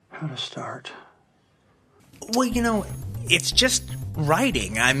how to start. Well, it's just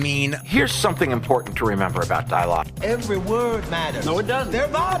writing. I mean, here's something important to remember about dialogue. Every word matters. No, it doesn't. They're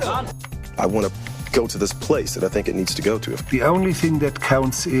vital. I want to go to this place that I think it needs to go to. The only thing that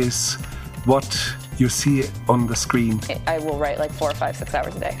counts is what you see on the screen. I will write like 4 or 5, 6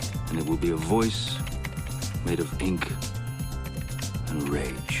 hours a day. And it will be a voice made of ink and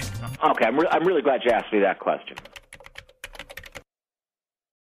rage. Okay, I'm really glad you asked me that question.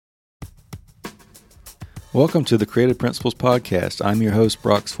 Welcome to the Creative Principles Podcast. I'm your host,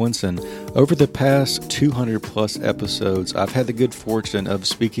 Brock Swinson. Over the past 200 plus episodes, I've had the good fortune of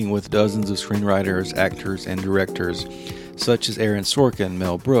speaking with dozens of screenwriters, actors, and directors, such as Aaron Sorkin,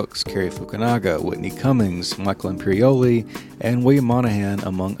 Mel Brooks, Cary Fukunaga, Whitney Cummings, Michael Imperioli, and William Monahan,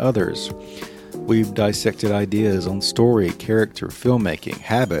 among others. We've dissected ideas on story, character, filmmaking,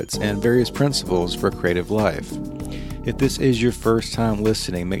 habits, and various principles for creative life. If this is your first time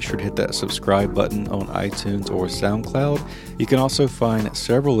listening, make sure to hit that subscribe button on iTunes or SoundCloud. You can also find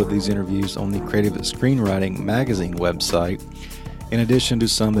several of these interviews on the Creative Screenwriting Magazine website, in addition to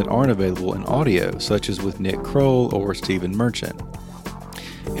some that aren't available in audio, such as with Nick Kroll or Stephen Merchant.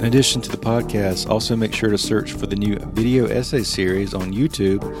 In addition to the podcast, also make sure to search for the new video essay series on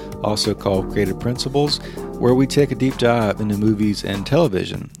YouTube, also called Creative Principles, where we take a deep dive into movies and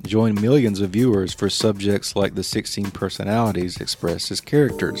television. Join millions of viewers for subjects like the 16 personalities expressed as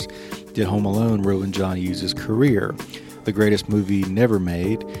characters, did Home Alone ruin John Hughes' career, the greatest movie never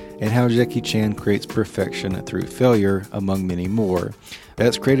made, and how Jackie Chan creates perfection through failure, among many more.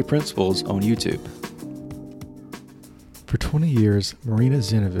 That's Creative Principles on YouTube. For 20 years, Marina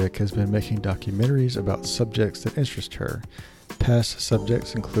Zinovic has been making documentaries about subjects that interest her. Past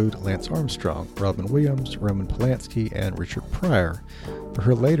subjects include Lance Armstrong, Robin Williams, Roman Polanski, and Richard Pryor. For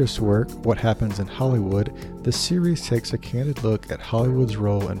her latest work, What Happens in Hollywood, the series takes a candid look at Hollywood's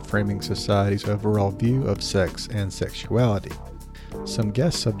role in framing society's overall view of sex and sexuality. Some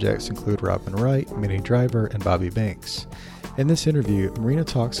guest subjects include Robin Wright, Minnie Driver, and Bobby Banks. In this interview, Marina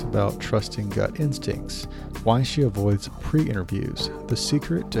talks about trusting gut instincts, why she avoids pre-interviews, the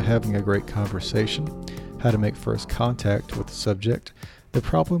secret to having a great conversation, how to make first contact with the subject, the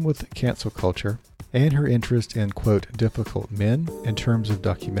problem with cancel culture, and her interest in, quote, difficult men in terms of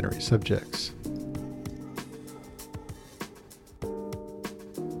documentary subjects.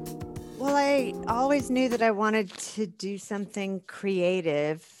 Well, I always knew that I wanted to do something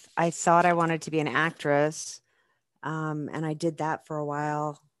creative. I thought I wanted to be an actress. And I did that for a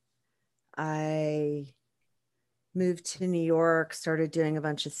while. I moved to New York, started doing a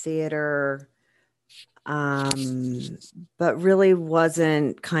bunch of theater, but really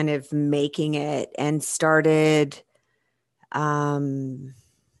wasn't kind of making it, and started,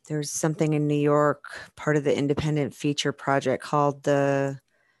 there's something in New York, part of the independent feature project called the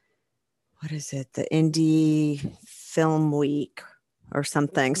Indie Film Week or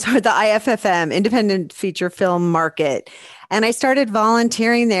something. So the IFFM, Independent Feature Film Market. And I started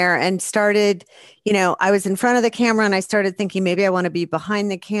volunteering there and started, I was in front of the camera and I started thinking maybe I want to be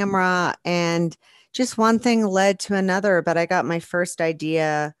behind the camera, and just one thing led to another. But I got my first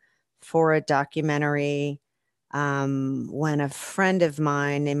idea for a documentary when a friend of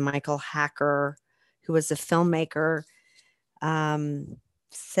mine named Michael Hacker, who was a filmmaker,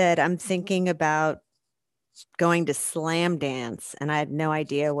 said, I'm thinking about going to Slam Dance, and I had no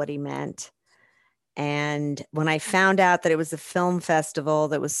idea what he meant. And when I found out that it was a film festival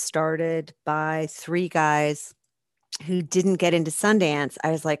that was started by 3 guys who didn't get into Sundance,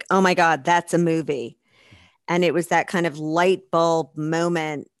 I was like, oh my God, that's a movie. And it was that kind of light bulb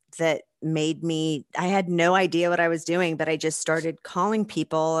moment that made me, I had no idea what I was doing, but I just started calling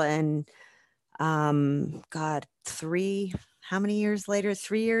people, and how many years later?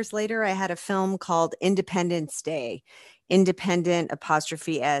 3 years later, I had a film called Independence Day,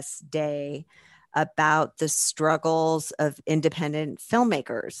 Independent''S Day, about the struggles of independent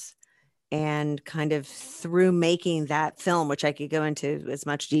filmmakers. And kind of through making that film, which I could go into as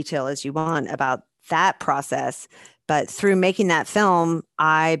much detail as you want about that process, but through making that film,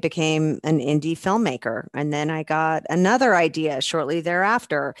 I became an indie filmmaker. And then I got another idea shortly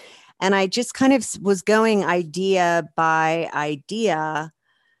thereafter. And I just kind of was going idea by idea,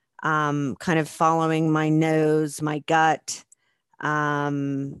 kind of following my nose, my gut,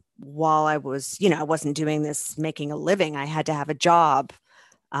 while I was, I wasn't doing this making a living. I had to have a job.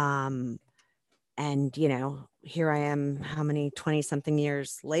 And, here I am, 20 something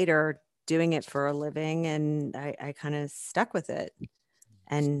years later, doing it for a living. And I kind of stuck with it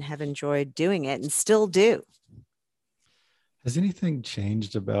and have enjoyed doing it and still do. Has anything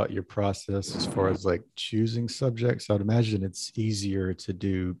changed about your process as far as like choosing subjects? I'd imagine it's easier to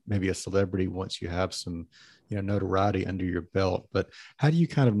do maybe a celebrity once you have some, notoriety under your belt. But how do you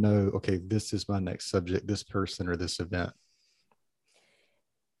kind of know, okay, this is my next subject, this person or this event?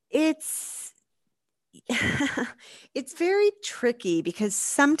 It's it's very tricky because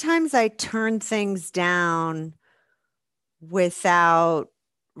sometimes I turn things down without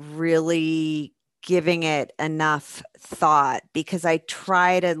really giving it enough thought, because I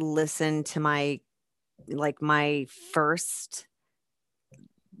try to listen to my first,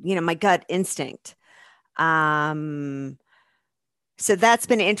 my gut instinct. So that's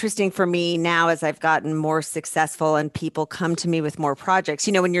been interesting for me now as I've gotten more successful and people come to me with more projects.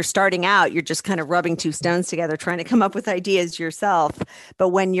 When you're starting out, you're just kind of rubbing two stones together, trying to come up with ideas yourself. But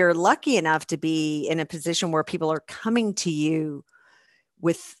when you're lucky enough to be in a position where people are coming to you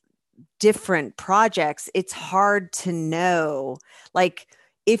with different projects, it's hard to know. Like,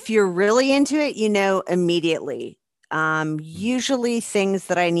 if you're really into it, immediately. Usually things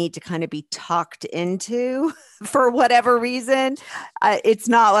that I need to kind of be talked into for whatever reason, it's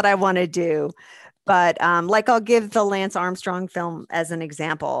not what I want to do. But like, I'll give the Lance Armstrong film as an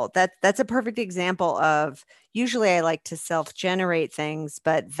example. That's a perfect example of, usually I like to self-generate things,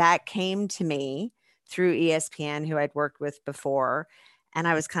 but that came to me through ESPN, who I'd worked with before. And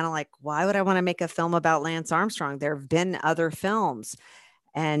I was kind of like, why would I want to make a film about Lance Armstrong? There have been other films.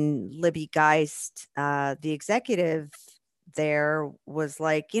 And Libby Geist, the executive there, was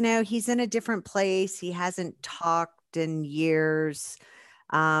like, he's in a different place. He hasn't talked in years.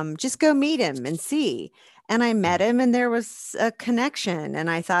 Just go meet him and see. And I met him and there was a connection. And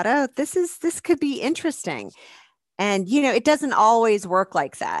I thought, oh, this could be interesting. And, it doesn't always work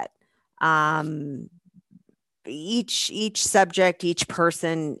like that. Each subject, each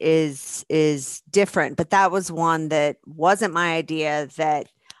person is different, but that was one that wasn't my idea, that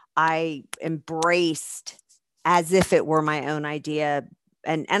I embraced as if it were my own idea.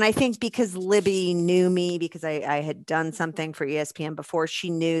 And I think because Libby knew me, because I had done something for ESPN before, she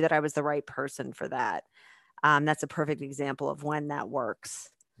knew that I was the right person for that. That's a perfect example of when that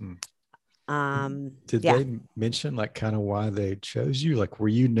works. Did they mention like kind of why they chose you? Like, were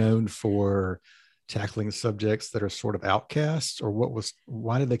you known for tackling subjects that are sort of outcasts, or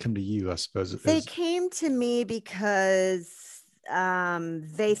why did they come to you? I suppose they came to me because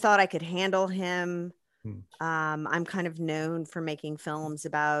they thought I could handle him. I'm kind of known for making films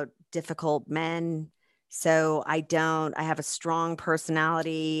about difficult men. So I have a strong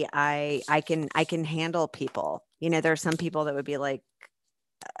personality. I can handle people. There are some people that would be like,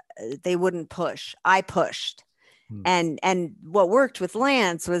 they wouldn't push. I pushed. And what worked with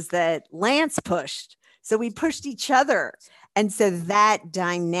Lance was that Lance pushed. So we pushed each other. And so that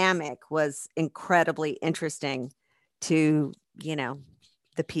dynamic was incredibly interesting to,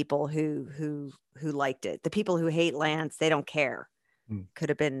 the people who liked it. The people who hate Lance, they don't care. Could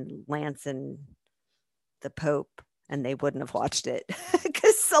have been Lance and the Pope and they wouldn't have watched it,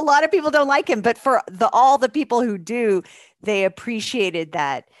 because a lot of people don't like him. But for all the people who do, they appreciated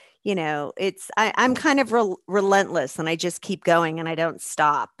that. I'm kind of relentless, and I just keep going and I don't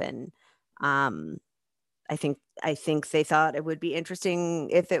stop. And I think they thought it would be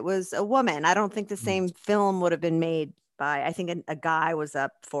interesting if it was a woman. I don't think the same film would have been made by, I think a guy was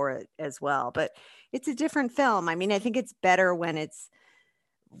up for it as well, but it's a different film. I mean, I think it's better when it's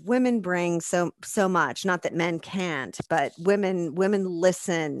women bring so much, not that men can't, but women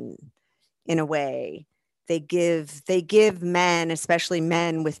listen in a way. They give men, especially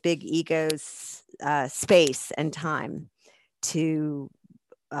men with big egos, space and time to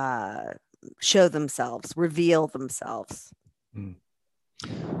show themselves, reveal themselves.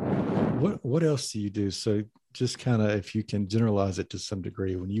 What else do you do? So just kind of, if you can generalize it to some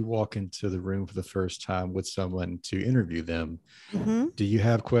degree, when you walk into the room for the first time with someone to interview them, do you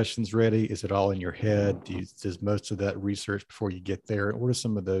have questions ready? Is it all in your head? Does most of that research before you get there? What are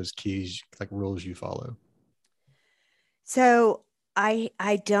some of those keys, like rules you follow? So I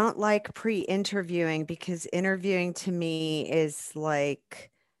don't like pre-interviewing, because interviewing to me is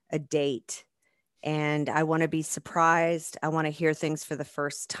like a date, and I want to be surprised. I want to hear things for the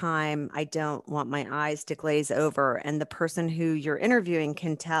first time. I don't want my eyes to glaze over, and the person who you're interviewing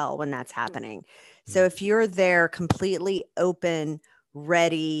can tell when that's happening. So if you're there completely open,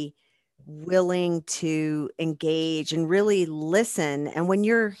 ready, willing to engage and really listen, and when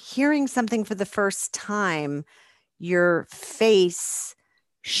you're hearing something for the first time, your face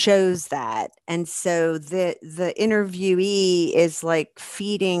shows that. And so the interviewee is like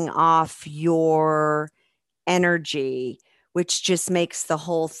feeding off your energy which just makes the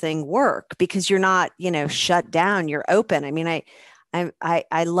whole thing work because you're not, shut down, you're open. I mean,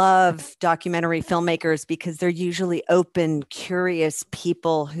 I love documentary filmmakers because they're usually open, curious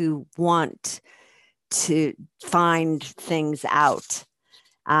people who want to find things out.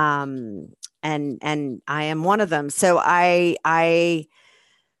 And I am one of them. So I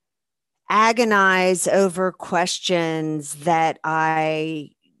agonize over questions that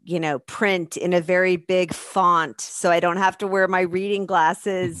I print in a very big font so I don't have to wear my reading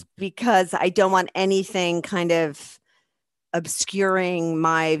glasses because I don't want anything kind of obscuring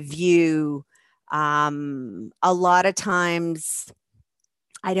my view. A lot of times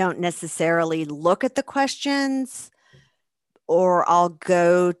I don't necessarily look at the questions, or I'll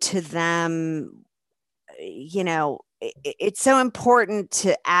go to them. It's so important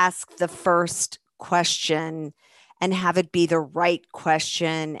to ask the first question and have it be the right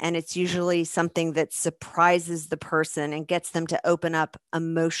question. And it's usually something that surprises the person and gets them to open up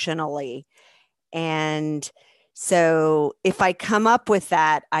emotionally. And so if I come up with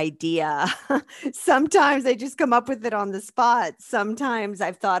that idea, sometimes I just come up with it on the spot. Sometimes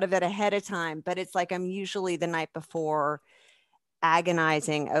I've thought of it ahead of time, but it's like I'm usually the night before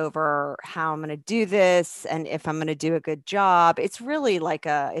agonizing over how I'm going to do this and if I'm going to do a good job. It's really like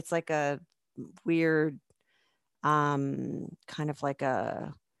a weird kind of like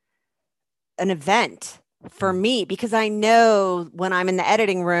an event for me, because I know when I'm in the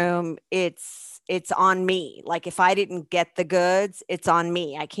editing room, it's on me. Like if I didn't get the goods, it's on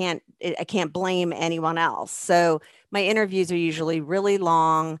me. I can't blame anyone else. So my interviews are usually really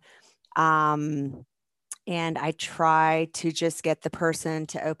long. And I try to just get the person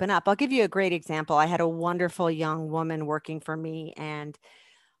to open up. I'll give you a great example. I had a wonderful young woman working for me, and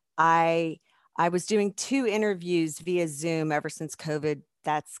I was doing 2 interviews via Zoom ever since COVID.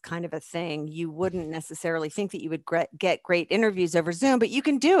 That's kind of a thing. You wouldn't necessarily think that you would get great interviews over Zoom, but you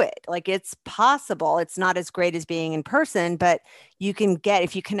can do it. Like it's possible. It's not as great as being in person, but you can get,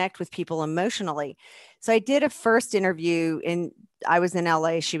 if you connect with people emotionally. So I did a first interview I was in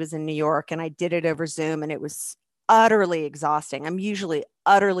LA, she was in New York, and I did it over Zoom, and it was utterly exhausting. I'm usually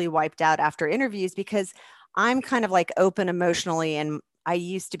utterly wiped out after interviews because I'm kind of like open emotionally, and I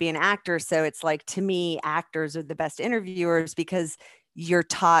used to be an actor. So it's like, to me, actors are the best interviewers because you're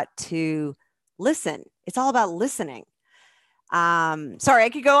taught to listen. It's all about listening. Sorry, I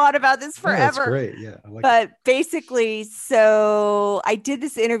could go on about this forever. That's great. Yeah. But basically, so I did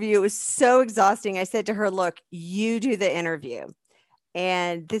this interview. It was so exhausting. I said to her, look, you do the interview.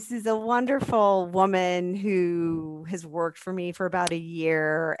 And this is a wonderful woman who has worked for me for about a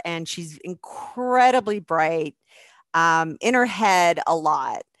year, and she's incredibly bright, in her head a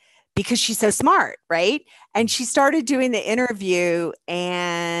lot, because she's so smart, right? And she started doing the interview,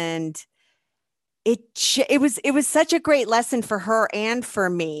 and it was such a great lesson for her and for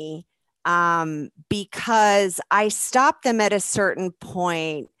me, because I stopped them at a certain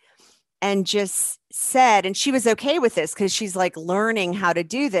point and just said, and she was okay with this because she's like learning how to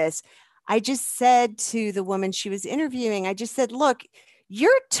do this. I just said to the woman she was interviewing, I just said, look,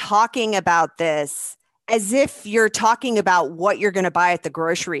 you're talking about this as if you're talking about what you're going to buy at the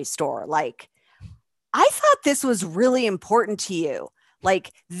grocery store. Like, I thought this was really important to you.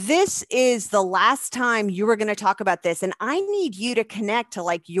 Like, this is the last time you were going to talk about this. And I need you to connect to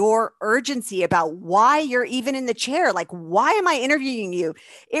like your urgency about why you're even in the chair. Like, why am I interviewing you?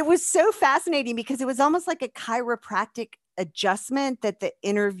 It was so fascinating because it was almost like a chiropractic adjustment that the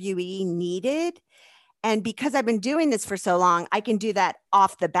interviewee needed. And because I've been doing this for so long, I can do that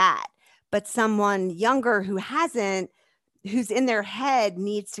off the bat. But someone younger who hasn't, who's in their head,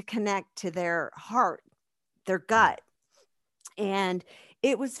 needs to connect to their heart, their gut. And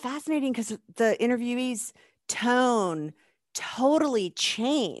it was fascinating because the interviewee's tone totally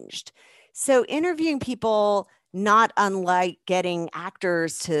changed. So interviewing people, not unlike getting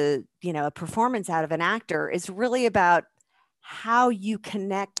actors to, a performance out of an actor, is really about how you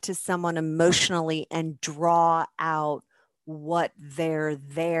connect to someone emotionally and draw out what they're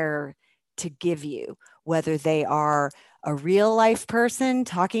there to give you, whether they are a real life person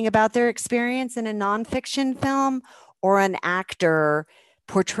talking about their experience in a nonfiction film, or an actor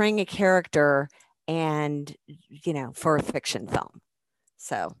portraying a character and, for a fiction film.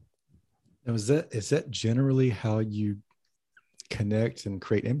 So. Now, is that generally how you connect and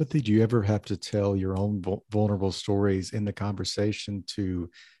create empathy? Do you ever have to tell your own vulnerable stories in the conversation to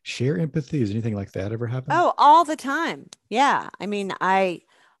share empathy? Has anything like that ever happened? Oh, all the time. Yeah. I mean, I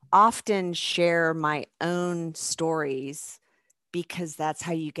often share my own stories because that's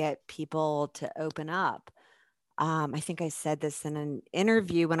how you get people to open up. I think I said this in an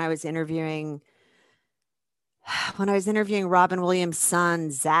interview when I was interviewing when I was interviewing Robin Williams'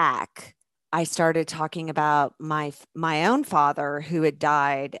 son, Zach, I started talking about my own father who had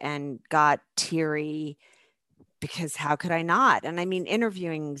died and got teary because how could I not? And I mean,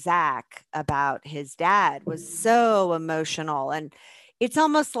 interviewing Zach about his dad was so emotional. And it's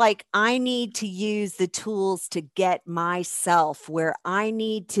almost like I need to use the tools to get myself where I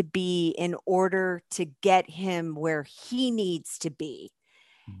need to be in order to get him where he needs to be.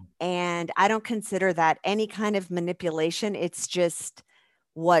 And I don't consider that any kind of manipulation. It's just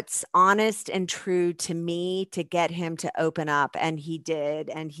what's honest and true to me to get him to open up. And he did.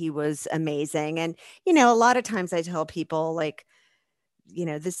 And he was amazing. And, you know, a lot of times I tell people, like, you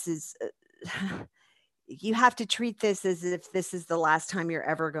know, this is, you have to treat this as if this is the last time you're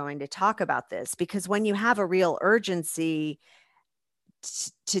ever going to talk about this, because when you have a real urgency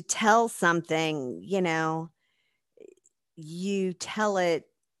to tell something, you know, you tell it,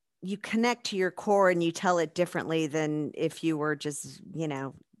 you connect to your core and you tell it differently than if you were just, you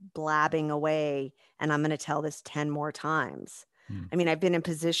know, blabbing away. And I'm going to tell this 10 more times. I mean, I've been in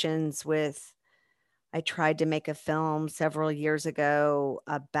positions with, I tried to make a film several years ago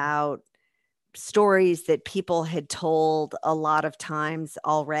about stories that people had told a lot of times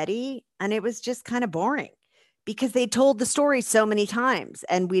already. And it was just kind of boring because they told the story so many times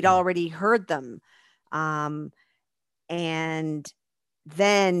and we'd already heard them. And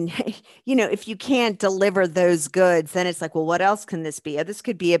then, you know, if you can't deliver those goods, then it's like, well, what else can this be? This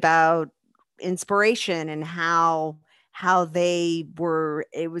could be about inspiration and how they were,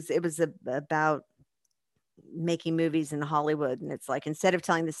 it was about making movies in Hollywood. And it's like, instead of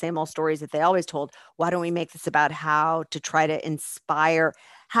telling the same old stories that they always told, why don't we make this about how to try to inspire,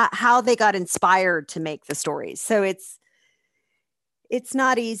 how they got inspired to make the stories? So it's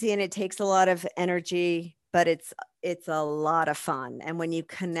not easy and it takes a lot of energy, but it's a lot of fun. And when you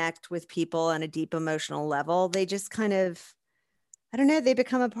connect with people on a deep emotional level, they just kind of, I don't know, they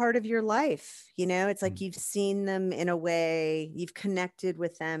become a part of your life. You know, it's like you've seen them in a way, you've connected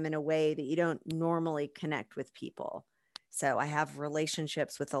with them in a way that you don't normally connect with people. So I have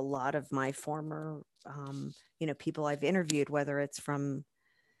relationships with a lot of my former, you know, people I've interviewed, whether it's from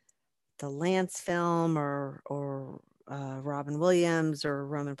the Lance film or Robin Williams or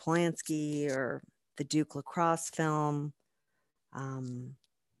Roman Polanski or the Duke Lacrosse film.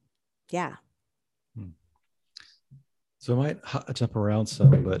 Yeah. So I might jump around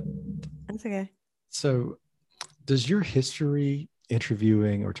some, but That's okay. So does your history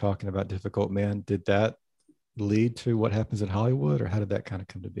interviewing or talking about difficult men, did that lead to what happens in Hollywood, or how did that kind of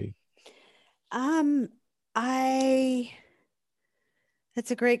come to be? That's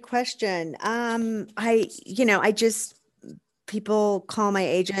a great question. People call my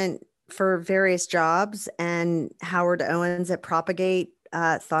agent for various jobs, and Howard Owens at Propagate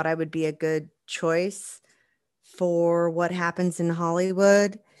thought I would be a good choice for what happens in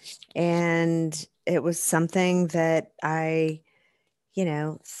Hollywood. And it was something that I,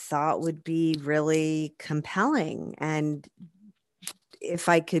 thought would be really compelling. And if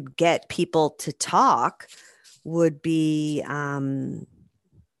I could get people to talk, would be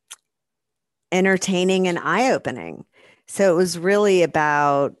entertaining and eye-opening. So it was really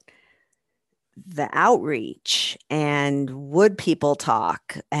about the outreach and would people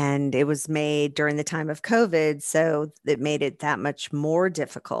talk, and it was made during the time of COVID, so it made it that much more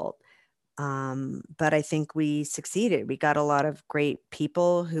difficult. But I think we succeeded. We got a lot of great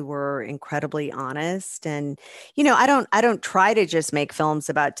people who were incredibly honest. And, I don't try to just make films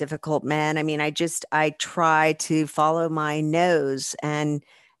about difficult men. I mean, I try to follow my nose and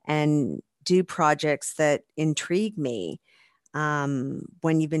do projects that intrigue me.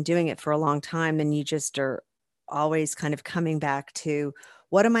 When you've been doing it for a long time, then you just are always kind of coming back to,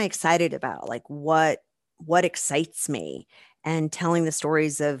 what am I excited about? Like what excites me? And telling the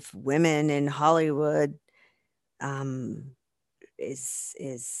stories of women in Hollywood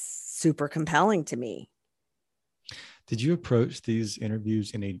is super compelling to me. Did you approach these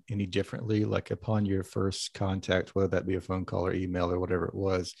interviews any differently? Like upon your first contact, whether that be a phone call or email or whatever it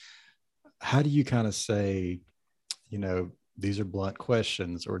was, how do you kind of say, these are blunt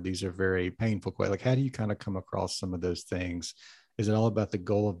questions, or these are very painful questions? Like, how do you kind of come across some of those things? Is it all about the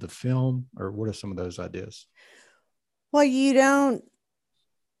goal of the film, or what are some of those ideas? Well,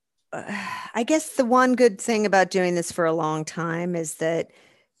 I guess the one good thing about doing this for a long time is that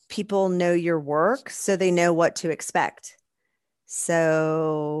people know your work, so they know what to expect.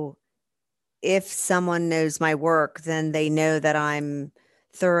 So if someone knows my work, then they know that I'm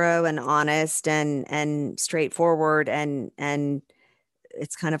thorough and honest and straightforward and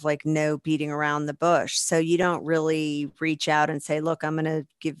it's kind of like no beating around the bush. So you don't really reach out and say, look,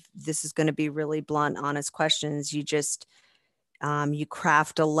 this is going to be really blunt, honest questions. You just, you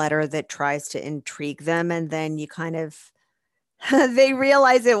craft a letter that tries to intrigue them, and then you kind of, they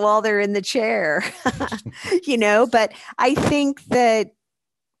realize it while they're in the chair, but I think that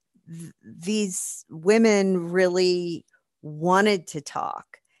these women really wanted to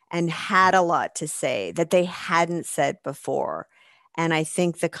talk and had a lot to say that they hadn't said before. And I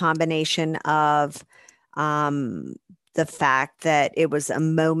think the combination of the fact that it was a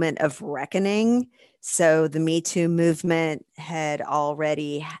moment of reckoning. So the Me Too movement had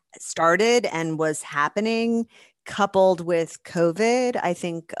already started and was happening, coupled with COVID. I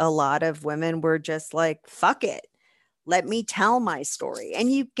think a lot of women were just like, fuck it, let me tell my story.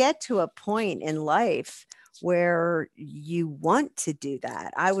 And you get to a point in life where you want to do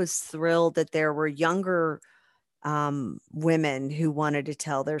that. I was thrilled that there were younger women who wanted to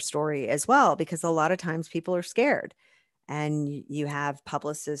tell their story as well, because a lot of times people are scared, and you have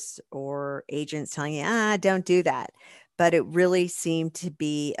publicists or agents telling you, don't do that. But it really seemed to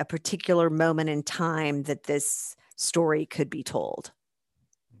be a particular moment in time that this story could be told.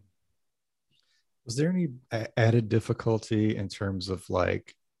 Was there any added difficulty in terms of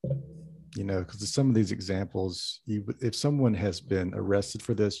because some of these examples, if someone has been arrested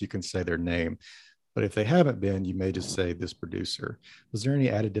for this, you can say their name. But if they haven't been, you may just say this producer. Was there any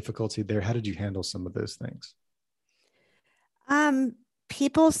added difficulty there? How did you handle some of those things?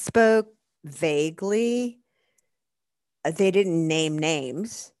 People spoke vaguely. They didn't name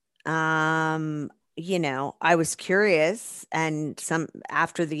names. I was curious, and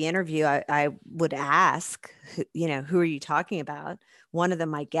after the interview, I would ask, who are you talking about? One of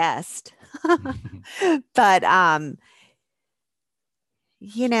them I guessed, but I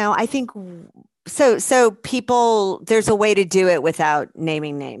think so people, there's a way to do it without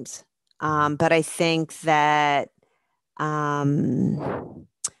naming names. But I think that I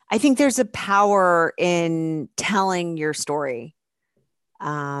think there's a power in telling your story,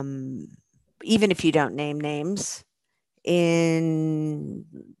 even if you don't name names, in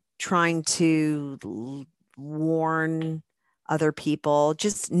trying to warn other people.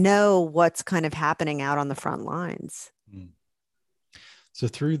 Just know what's kind of happening out on the front lines. So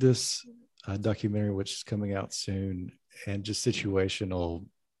through this documentary, which is coming out soon, and just situational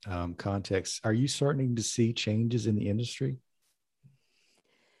context, are you starting to see changes in the industry?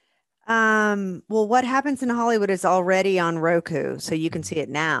 Well, What Happens in Hollywood is already on Roku, so you can see it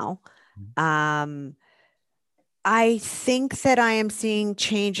now. I think that I am seeing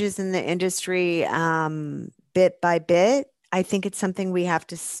changes in the industry bit by bit. I think it's something we have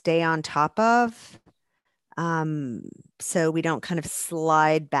to stay on top of, so we don't kind of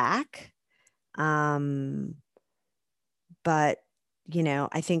slide back. But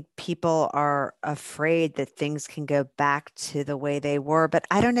I think people are afraid that things can go back to the way they were, but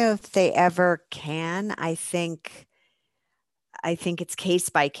I don't know if they ever can. I think it's case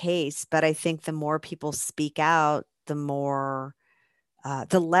by case, but I think the more people speak out, the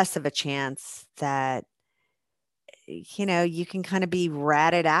less of a chance that, you can kind of be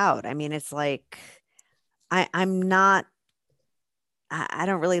ratted out. I mean, it's like, I don't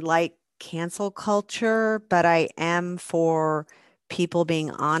really like cancel culture, but I am for people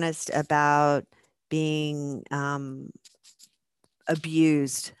being honest about being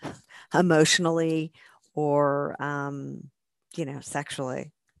abused emotionally or,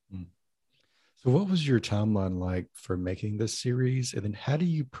 sexually. So what was your timeline like for making this series? And then how do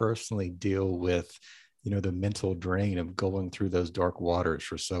you personally deal with, the mental drain of going through those dark waters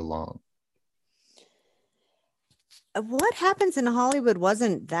for so long? What Happens in Hollywood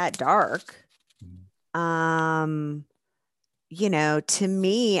wasn't that dark. To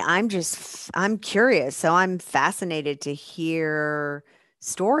me, I'm curious. So I'm fascinated to hear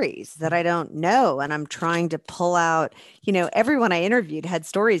stories that I don't know. And I'm trying to pull out, everyone I interviewed had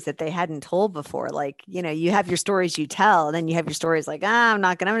stories that they hadn't told before. Like, you have your stories you tell, and then you have your stories like, I'm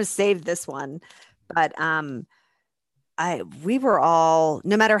going to save this one. But we were all,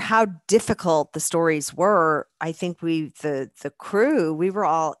 no matter how difficult the stories were, I think the crew, we were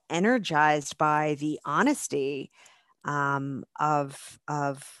all energized by the honesty of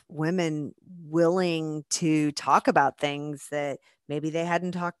women willing to talk about things that maybe they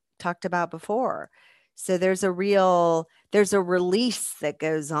hadn't talked about before. So there's a release that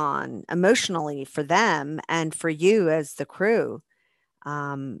goes on emotionally for them and for you as the crew.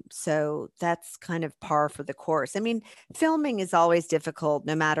 So that's kind of par for the course. I mean, filming is always difficult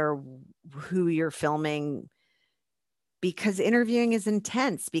no matter who you're filming, because interviewing is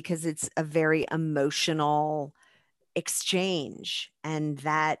intense, because it's a very emotional exchange, and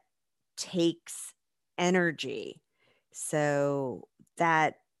that takes energy. So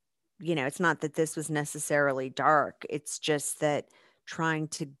that, it's not that this was necessarily dark. It's just that trying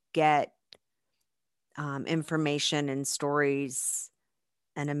to get information and stories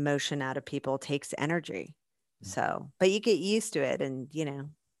and emotion out of people takes energy. So, but you get used to it. And,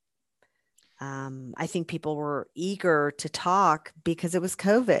 I think people were eager to talk because it was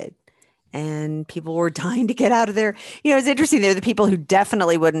COVID and people were dying to get out of there. It's interesting. They're the people who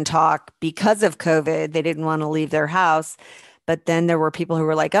definitely wouldn't talk because of COVID. They didn't want to leave their house. But then there were people who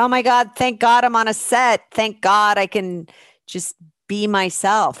were like, oh my God, thank God I'm on a set. Thank God I can just be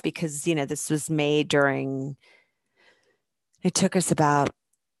myself, because, this was made it took us about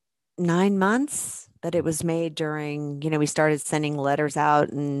 9 months, but it was made during, we started sending letters out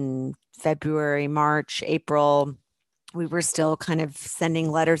in February, March, April. We were still kind of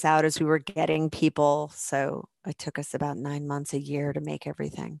sending letters out as we were getting people. So it took us about 9 months, a year to make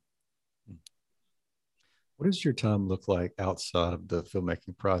everything. What does your time look like outside of the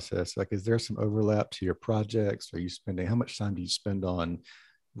filmmaking process? Like, is there some overlap to your projects? How much time do you spend on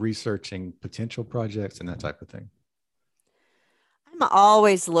researching potential projects and that type of thing? I'm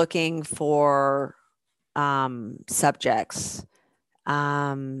always looking for subjects.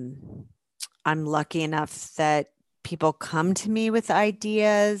 I'm lucky enough that people come to me with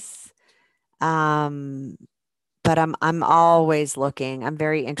ideas. But I'm always looking. I'm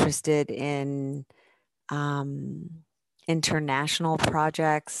very interested in international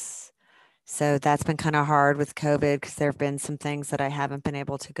projects. So that's been kind of hard with COVID because there have been some things that I haven't been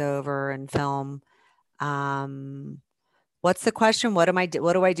able to go over and film. What's the question? What do I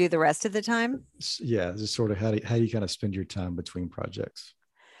do the rest of the time? Yeah, just sort of how do you kind of spend your time between projects?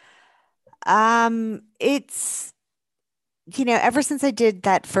 It's, ever since I did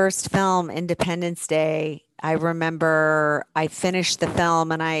that first film, Independence Day, I remember I finished the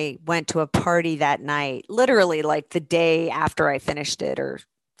film and I went to a party that night, literally like the day after I finished it or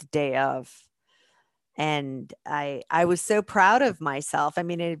the day of. And I was so proud of myself. I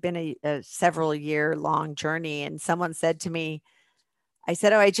mean, it had been a several year long journey. And someone said to me, I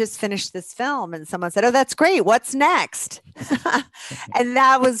said, oh, I just finished this film. And someone said, oh, that's great. What's next? And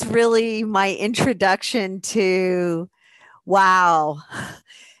that was really my introduction to, wow,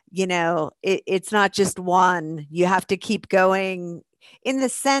 it's not just one. You have to keep going, in the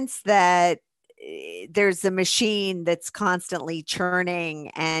sense that there's a machine that's constantly churning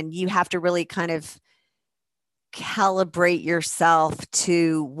and you have to really kind of calibrate yourself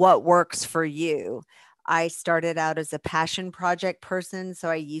to what works for you. I started out as a passion project person, so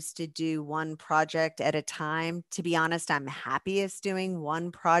I used to do one project at a time. To be honest, I'm happiest doing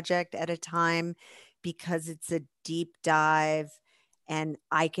one project at a time because it's a deep dive and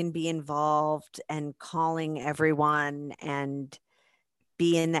I can be involved and calling everyone and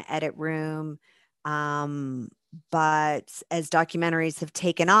be in the edit room. But as documentaries have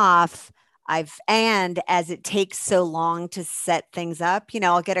taken off, and as it takes so long to set things up,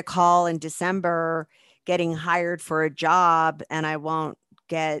 I'll get a call in December getting hired for a job and I won't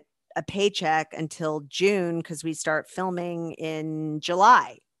get a paycheck until June because we start filming in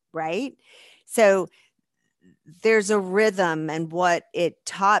July, right? So there's a rhythm, and what it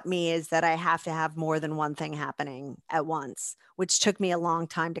taught me is that I have to have more than one thing happening at once, which took me a long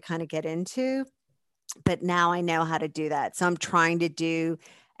time to kind of get into, but now I know how to do that. So I'm trying to do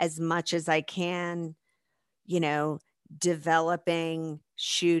as much as I can, developing,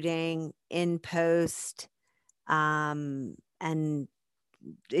 shooting, in post, and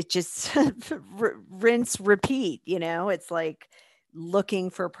it just rinse, repeat, it's like looking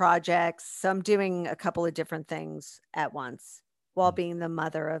for projects. So I'm doing a couple of different things at once while being the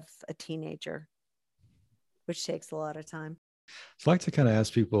mother of a teenager, which takes a lot of time. So I like to kind of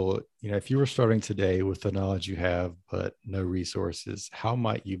ask people, if you were starting today with the knowledge you have, but no resources, how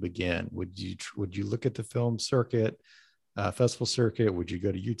might you begin? Would you look at the film circuit, festival circuit? Would you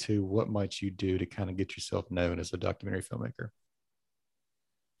go to YouTube? What might you do to kind of get yourself known as a documentary filmmaker?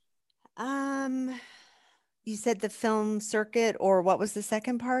 You said the film circuit, or what was the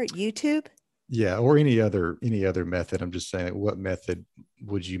second part? YouTube? Yeah, or any other method. I'm just saying, what method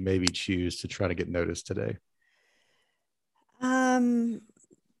would you maybe choose to try to get noticed today?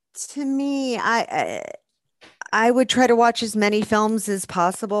 To me, I would try to watch as many films as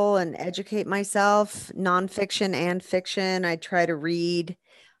possible and educate myself, nonfiction and fiction. I try to read.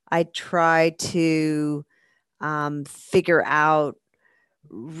 I try to figure out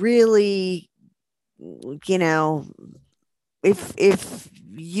really, if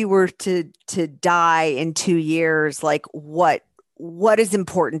you were to die in 2 years, like what what is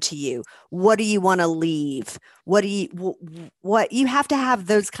important to you? What do you want to leave? What you have to have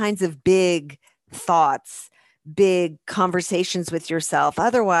those kinds of big thoughts, big conversations with yourself.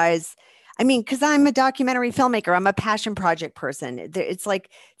 Otherwise, I mean, because I'm a documentary filmmaker, I'm a passion project person. It's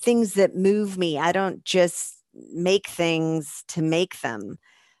like things that move me. I don't just make things to make them.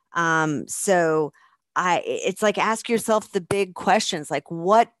 So it's like, ask yourself the big questions, like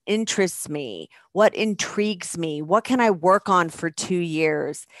what interests me? What intrigues me? What can I work on for 2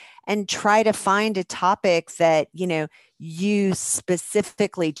 years? And try to find a topic that, you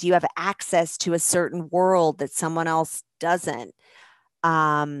specifically, do you have access to a certain world that someone else doesn't?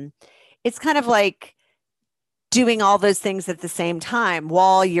 It's kind of like doing all those things at the same time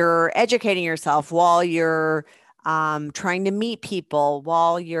while you're educating yourself, while you're trying to meet people,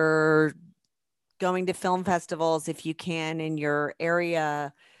 while you're going to film festivals, if you can, in your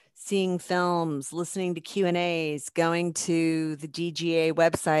area, seeing films, listening to Q&As, going to the DGA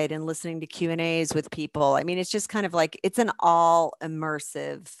website and listening to Q&As with people. I mean, it's just kind of like, it's an all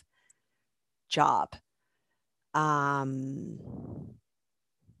immersive job.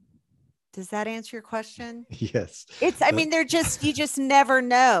 Does that answer your question? Yes. You just never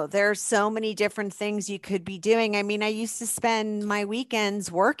know. There's so many different things you could be doing. I mean, I used to spend my weekends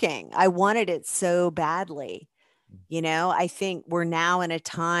working. I wanted it so badly. I think we're now in a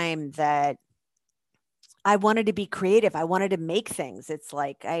time that I wanted to be creative. I wanted to make things. It's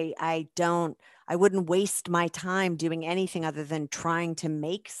like, I wouldn't waste my time doing anything other than trying to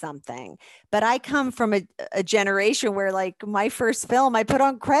make something. But I come from a generation where, like, my first film, I put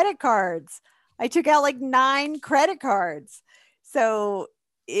on credit cards. I took out like 9 credit cards. So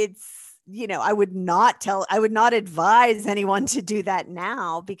it's, I would not advise anyone to do that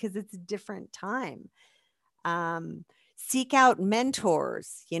now because it's a different time. Seek out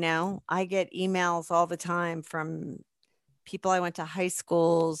mentors. I get emails all the time from people I went to high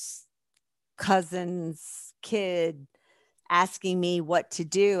schools, cousins, kid, asking me what to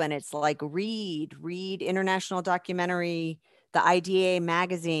do. And it's like, read International Documentary, the IDA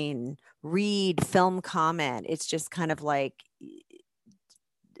magazine, read Film Comment. It's just kind of like,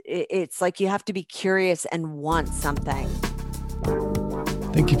 it's like you have to be curious and want something.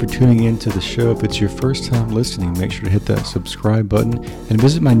 Thank you for tuning in to the show. If it's your first time listening, make sure to hit that subscribe button and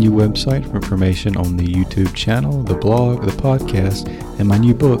visit my new website for information on the YouTube channel, the blog, the podcast, and my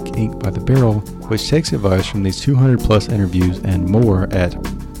new book, Ink by the Barrel, which takes advice from these 200 plus interviews and more at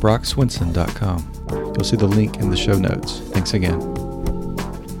brockswinson.com. You'll see the link in the show notes. Thanks again.